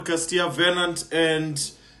Castia Venant, and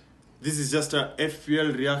this is just a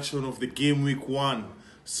FPL reaction of the game week 1.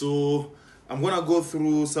 So I'm gonna go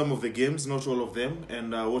through some of the games, not all of them,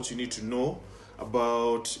 and what you need to know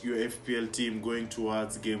about your FPL team going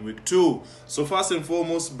towards game week 2. So first and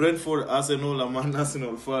foremost, Brentford, Arsenal. I'm an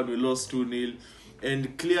Arsenal fan. We lost 2-0,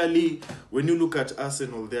 and clearly when you look at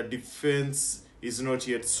Arsenal, their defense is not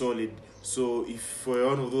yet solid. So if for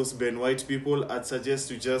one of those Ben White people, I'd suggest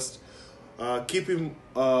you just keep him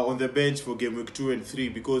on the bench for game week 2 and 3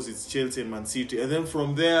 because it's Chelsea and Man City. And then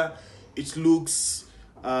from there, it looks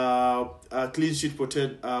a clean sheet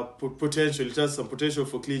potential. It has some potential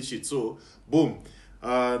for clean sheet. So, boom.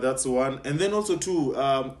 That's one. And then also two,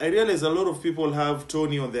 I realize a lot of people have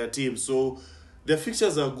Tony on their team. So, their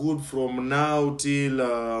fixtures are good from now till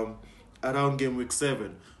around game week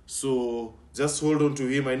 7. So, just hold on to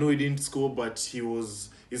him. I know he didn't score, but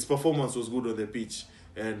his performance was good on the pitch.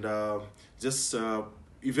 And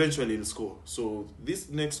eventually he'll score. So this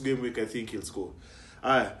next game week, I think he'll score.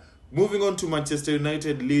 Moving on to Manchester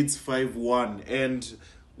United Leeds 5-1. And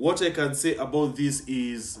what I can say about this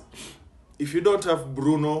is, if you don't have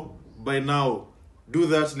Bruno by now, do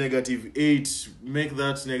that -8, make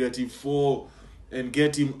that -4, and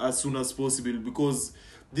get him as soon as possible, because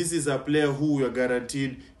this is a player who you are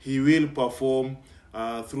guaranteed he will perform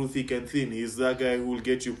through thick and thin. He's that guy who will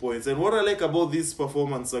get you points. And what I like about this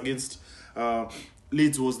performance against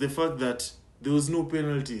Leeds was the fact that there was no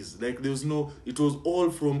penalties. It was all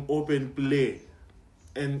from open play.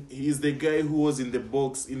 And he's the guy who was in the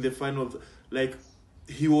box in the final.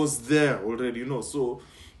 He was there already, So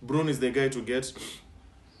Bruno is the guy to get.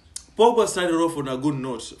 Pogba started off on a good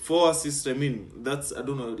note. 4 assists, that's,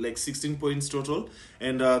 16 points total.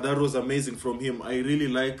 And that was amazing from him. I really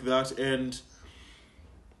like that. And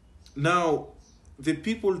now, the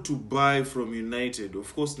people to buy from United,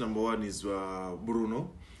 of course, number 1 is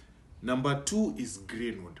Bruno. Number 2 is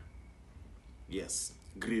Greenwood. Yes,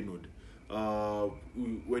 Greenwood.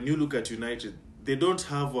 When you look at United, they don't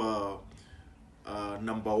have a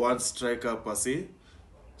number 1 striker per se.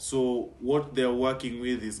 So what they're working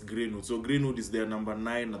with is Greenwood. So Greenwood is their number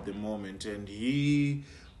 9 at the moment, and he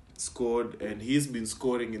scored, and he's been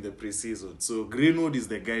scoring in the preseason. So Greenwood is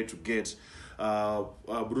the guy to get.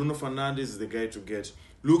 Bruno Fernandes is the guy to get.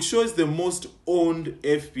 Luke Shaw is the most owned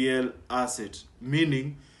FPL asset,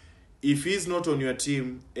 meaning if he's not on your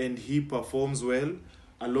team and he performs well,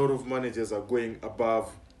 a lot of managers are going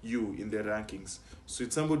above you in the rankings. So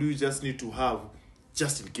it's somebody you just need to have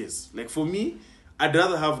just in case. Like for me, I'd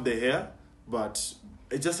rather have the hair, but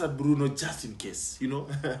I just had Bruno just in case,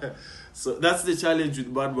 So that's the challenge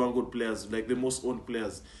with bad good players, like the most owned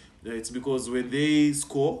players. It's because when they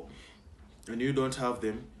score and you don't have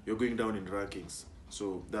them, you're going down in rankings.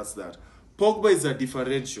 So that's that. Pogba is a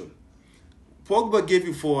differential. Pogba gave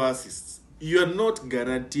you 4 assists. You are not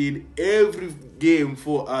guaranteed every game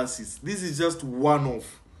 4 assists. This is just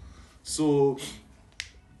one-off. So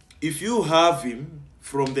if you have him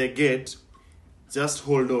from the get, just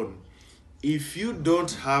hold on. If you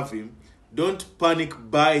don't have him, don't panic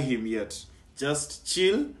buy him yet. Just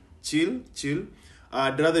chill.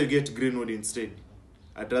 I'd rather you get Greenwood instead.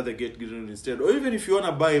 Or even if you want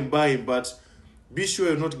to buy him, but be sure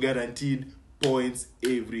you're not guaranteed points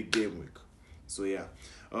every game week. So, yeah.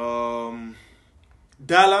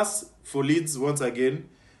 Dallas for Leeds, once again.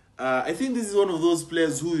 I think this is one of those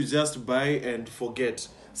players who you just buy and forget.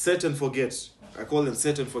 Set and forget. I call them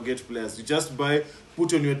set and forget players. You just buy,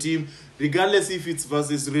 put on your team, regardless if it's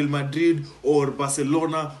versus Real Madrid or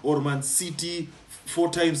Barcelona or Man City 4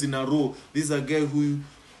 times in a row. These are guys who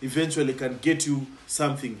eventually can get you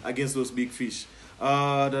something against those big fish. We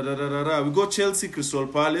got Chelsea, Crystal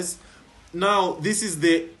Palace. Now, this is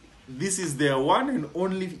their one and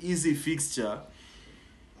only easy fixture,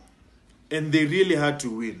 and they really had to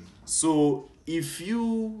win. So, if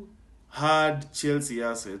you had Chelsea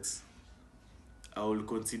assets, I will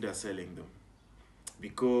consider selling them,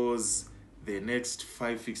 because the next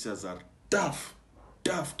 5 fixtures are tough.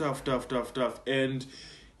 And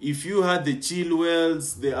if you had the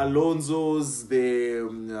Chilwells, the Alonsos,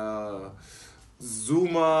 the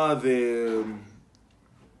Zuma,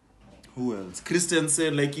 who else?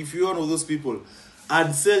 Christensen, if you're one of those people,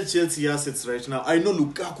 I'd sell Chelsea assets right now. I know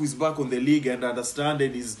Lukaku is back on the league and I understand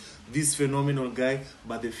it is this phenomenal guy,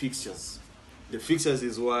 but the fixtures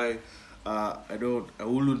is why I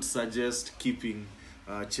wouldn't suggest keeping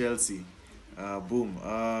Chelsea. Boom.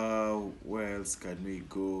 Where else can we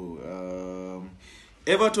go?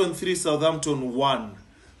 Everton 3, Southampton 1.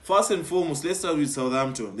 First and foremost, let's start with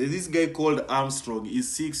Southampton. There's this guy called Armstrong. He's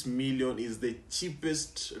 6 million. He's the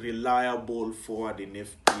cheapest reliable forward in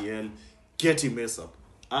FPL. Get him ASAP.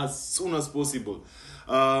 as soon as possible.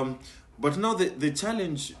 But now the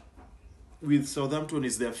challenge with Southampton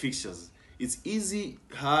is their fixtures. It's easy,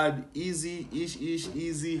 hard, easy,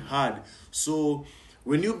 easy, hard. So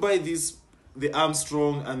when you buy this, the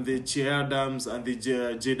Armstrong and the Che Adams and the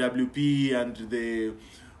JWP and the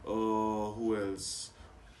who else?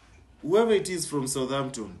 Whoever it is from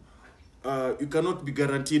Southampton, you cannot be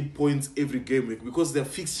guaranteed points every game week because their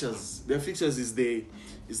fixtures is the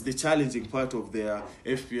challenging part of their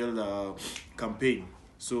FPL campaign.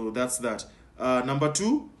 So that's that. Number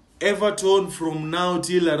 2, Everton from now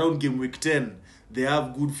till around game week 10, they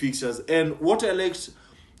have good fixtures. And what I liked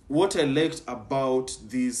about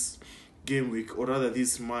this game week, or rather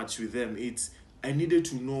this match with them, it's I needed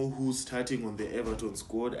to know who's starting on the Everton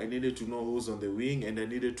squad. I needed to know who's on the wing, and I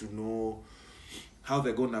needed to know how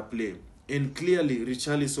they're gonna play. And clearly,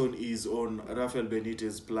 Richarlison is on Rafael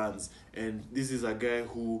Benitez's plans, and this is a guy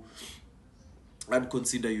who I'd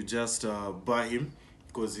consider you just buy him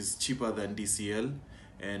because he's cheaper than DCL,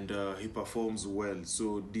 and he performs well.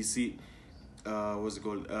 So DCL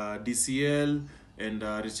and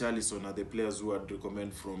Richarlison are the players who I'd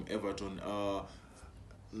recommend from Everton.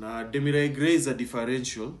 Now, Demirai Gray is a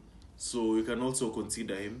differential, so you can also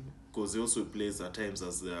consider him because he also plays at times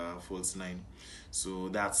as the false 9. So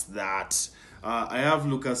that's that. I have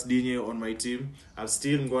Lucas Digne on my team. I'm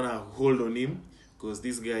still gonna hold on him because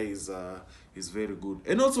this guy is very good.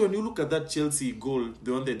 And also, when you look at that Chelsea goal,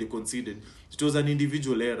 the one that they conceded, it was an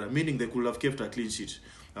individual error, meaning they could have kept a clean sheet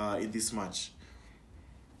in this match.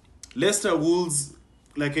 Leicester Wolves,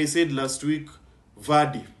 like I said last week,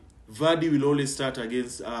 Vardy will always start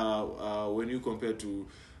against when you compare to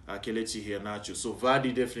Kelechi Iheanacho. So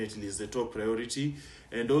Vardy definitely is the top priority.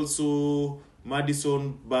 And also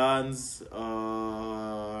Maddison, Barnes,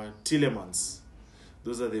 Tielemans.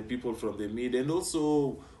 Those are the people from the mid. And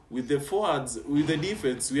also with the forwards, with the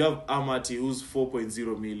defense, we have Amati, who's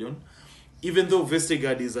 4.0 million. Even though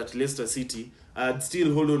Vestergaard is at Leicester City, I'd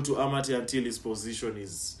still hold on to Amati until his position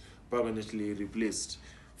is permanently replaced.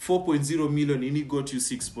 4.0 million, and he got you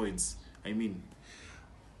 6 points. I mean,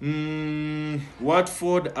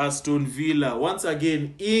 Watford, Aston Villa. Once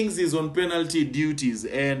again, Ings is on penalty duties,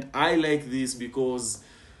 and I like this because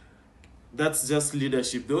that's just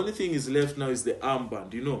leadership. The only thing is left now is the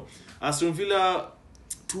armband. Aston Villa,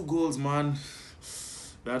 2 goals, man.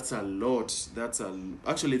 That's a lot.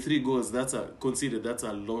 Actually 3 goals. That's a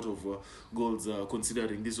lot of goals.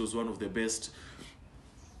 Considering this was one of the best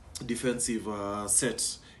defensive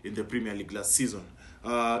sets in the Premier League last season.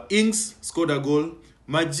 Ings scored a goal.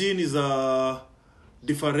 Majin is a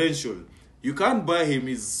differential. You can't buy him.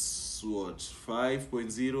 He's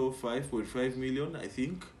 5.0, 5.5 million, I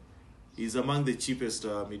think. He's among the cheapest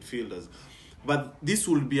midfielders. But this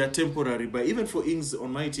will be a temporary buy. Even for Ings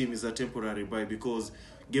on my team is a temporary buy because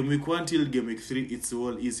game week 1 till game week 3, it's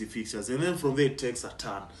all easy fixtures. And then from there it takes a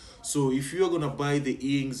turn. So if you're going to buy the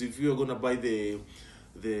Ings, if you're going to buy the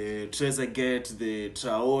Trezeguet, the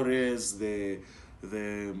Traores, the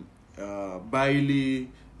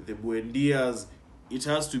Bailey, the Buendias, it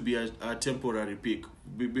has to be a temporary pick.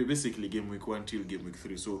 Basically game week 1 till game week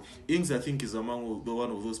 3. So Ings, I think, is among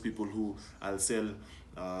one of those people who I'll sell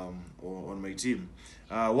on my team.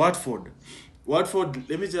 Watford,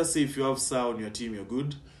 let me just say, if you have Sa on your team, you're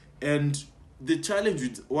good. And the challenge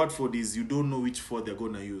with Watford is you don't know which 4 they're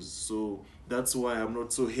going to use. So that's why I'm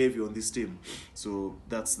not so heavy on this team. So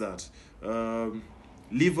that's that.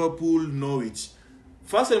 Liverpool, Norwich.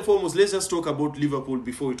 First and foremost, let's just talk about Liverpool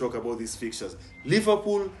before we talk about these fixtures.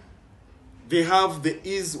 Liverpool, they have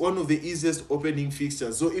one of the easiest opening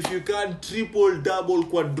fixtures. So if you can triple, double,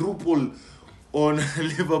 quadruple on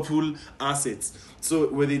Liverpool assets. So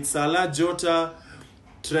whether it's Salah, Jota,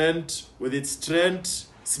 Trent, whether it's Trent,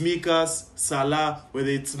 Smikas, Salah, whether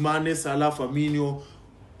it's Mane, Salah, Firmino,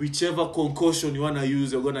 whichever concoction you want to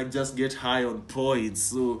use, you're going to just get high on points.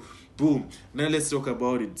 So, boom. Now let's talk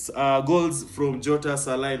about it. Goals from Jota,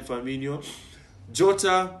 Salah, and Firmino.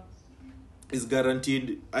 Jota is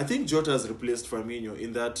guaranteed. I think Jota has replaced Firmino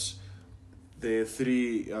in that the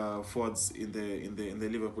 3 forwards in the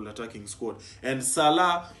Liverpool attacking squad. And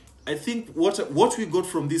Salah, I think what we got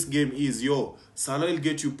from this game is, Salah will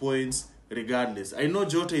get you points regardless. I know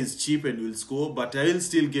Jota is cheap and will score, but I will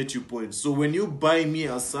still get you points. So when you buy me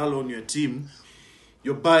a Salah on your team,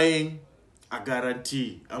 you're buying a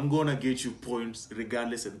guarantee. I'm going to get you points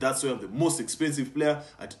regardless, and that's why I'm the most expensive player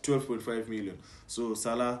at 12.5 million. So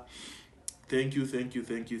Salah, thank you.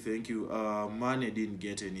 Mane didn't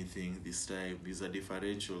get anything this time. He's a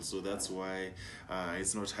differential, so that's why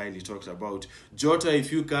it's not highly talked about. Jota,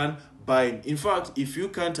 if you can, buy him. In fact, if you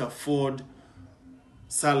can't afford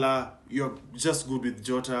Salah, you're just good with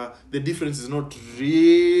Jota. The difference is not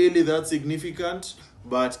really that significant,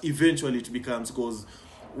 but eventually it becomes, because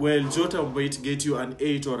well, Jota might get you an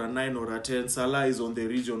 8 or a 9 or a 10. Salah is on the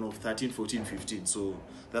region of 13, 14, 15. So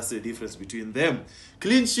that's the difference between them.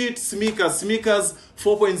 Clean sheet, Smikas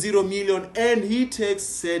 4.0 million, and he takes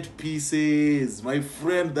set pieces. My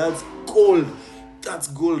friend, that's gold. That's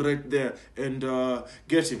gold right there. And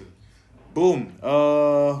get him. Boom.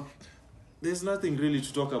 There's nothing really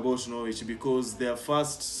to talk about Norwich, because their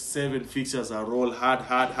first 7 fixtures are all hard.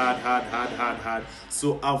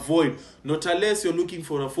 So avoid. Not unless you're looking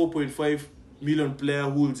for a 4.5 million player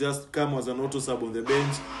who will just come as an auto sub on the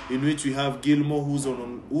bench, in which we have Gilmore, who's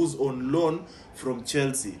on loan from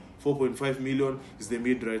Chelsea. 4.5 million is the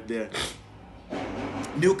mid right there.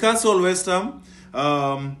 Newcastle, West Ham.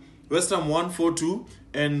 West Ham 1-4-2.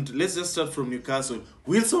 And let's just start from Newcastle.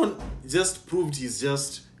 Wilson just proved he's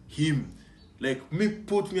just him. Like,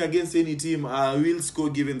 put me against any team, I will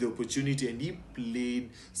score given the opportunity. And he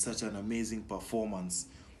played such an amazing performance.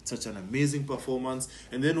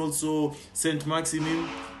 And then also St. Maximin,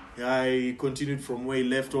 I continued from where he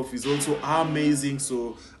left off. He's also amazing.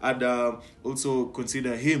 So I'd also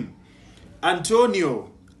consider him.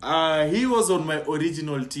 Antonio, he was on my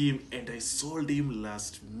original team, and I sold him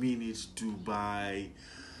last minute to buy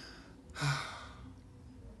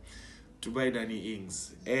Danny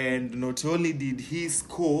Ings. And not only did he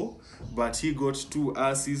score, but he got 2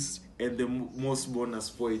 assists and the most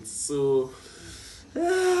bonus points. So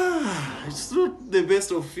it's not the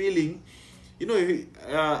best of feeling. You know,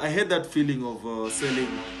 I had that feeling of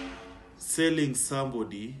selling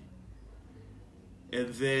somebody,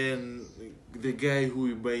 and then the guy who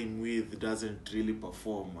you're buying with doesn't really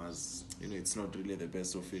perform. As you know, it's not really the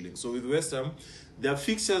best of feeling. So with West Ham, their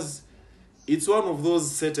fixtures, it's one of those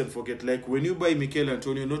set and forget. Like when you buy Mikel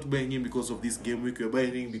Antonio, you're not buying him because of this game week, you're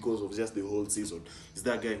buying him because of just the whole season. It's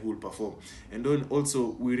that guy who will perform. And then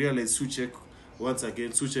also we realize Souček, once again,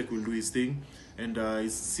 Souček will do his thing. And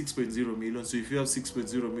it's 6.0 million. So if you have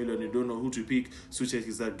 6.0 million, you don't know who to pick, Souček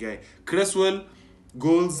is that guy. Cresswell,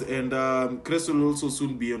 goals, and Cresswell will also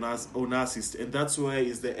soon be on assist. And that's why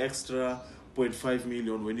it's the extra 0.5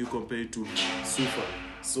 million when you compare it to Sufa.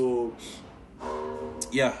 So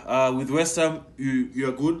yeah, with West Ham,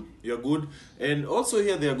 you're good. And also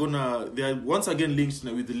here they are once again linked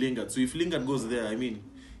with the Lingard. So if Lingard goes there, I mean,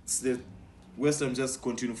 it's the West Ham just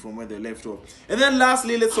continue from where they left off. And then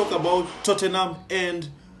lastly, let's talk about Tottenham and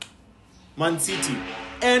Man City.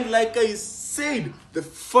 And like I said, the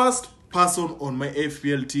first person on my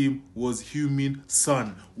FPL team was Heung-min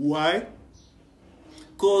Son. Why?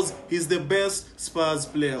 Because he's the best Spurs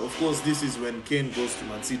player. Of course, this is when Kane goes to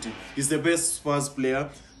Man City. He's the best Spurs player.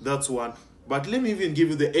 That's one. But let me even give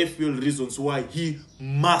you the FPL reasons why he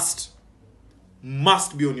must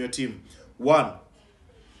be on your team. 1,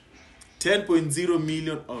 10.0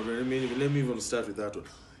 million. Oh, let me even start with that one.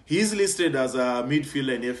 He's listed as a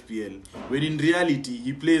midfielder in FPL, when in reality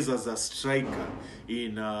he plays as a striker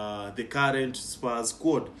in the current Spurs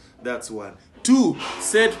squad. That's 1. 2,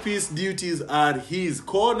 set piece duties are his.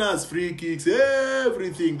 Corners, free kicks,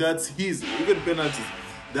 everything, that's his. Even penalties,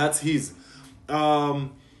 that's his.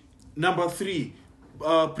 Number 3,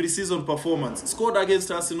 pre-season performance. Scored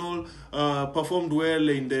against Arsenal, performed well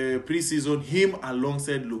in the pre-season. Him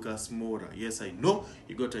alongside Lucas Moura. Yes, I know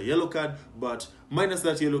he got a yellow card, but minus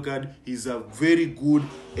that yellow card, he's a very good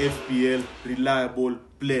FPL reliable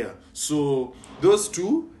player. So those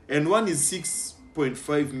 2, and 1 is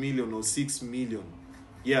 6.5 million or 6 million.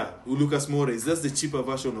 Yeah, Lucas Moura is just the cheaper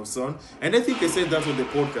version of Son. And I think I said that on the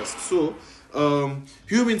podcast. So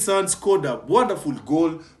Heung-min Son scored a wonderful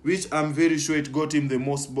goal, which I'm very sure it got him the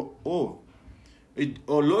most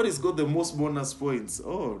Loris got the most bonus points.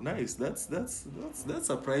 Oh, nice. That's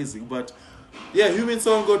surprising. But yeah, Heung-min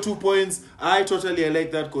Son got 2 points. I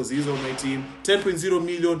like that because he's on my team. 10.0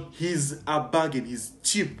 million. He's a bargain. He's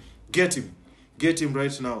cheap. Get him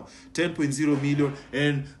right now. 10.0 million.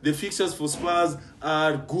 And the fixtures for Spurs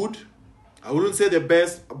are good. I wouldn't say the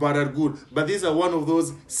best, but are good. But these are one of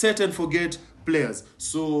those set and forget players.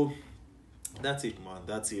 So that's it, man.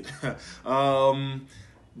 That's it.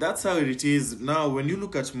 That's how it is. Now, when you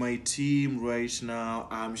look at my team right now,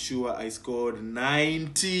 I'm sure I scored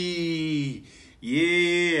 90.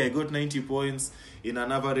 Yeah, I got 90 points in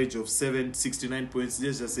an average of 69 points.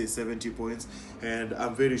 Let's just say 70 points. And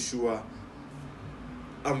I'm very sure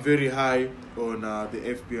I'm very high on the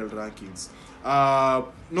FPL rankings.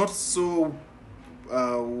 Not so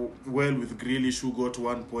well with Grealish, who got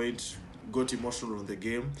 1 point, got emotional on the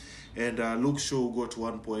game, and Luke Shaw got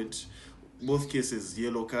 1 point. Both cases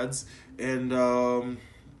yellow cards, and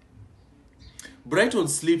Brighton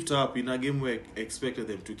slipped up in a game where I expected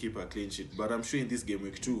them to keep a clean sheet, but I'm sure in this game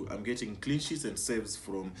week 2, I'm getting clean sheets and saves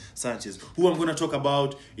from Sanchez, who I'm going to talk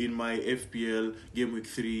about in my FPL game week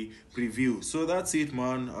 3 preview. So that's it,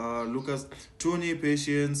 man. Lucas, Tony,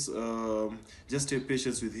 patience. Just take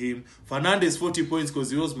patience with him. Fernandes 40 points because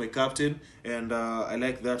he was my captain, and I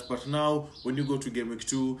like that. But now, when you go to game week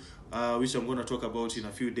 2, which I'm going to talk about in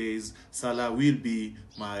a few days, Salah will be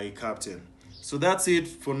my captain. So that's it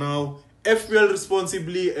for now. FPL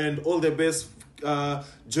responsibly and all the best.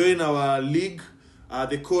 Join our league.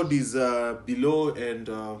 The code is below, and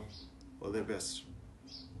all the best.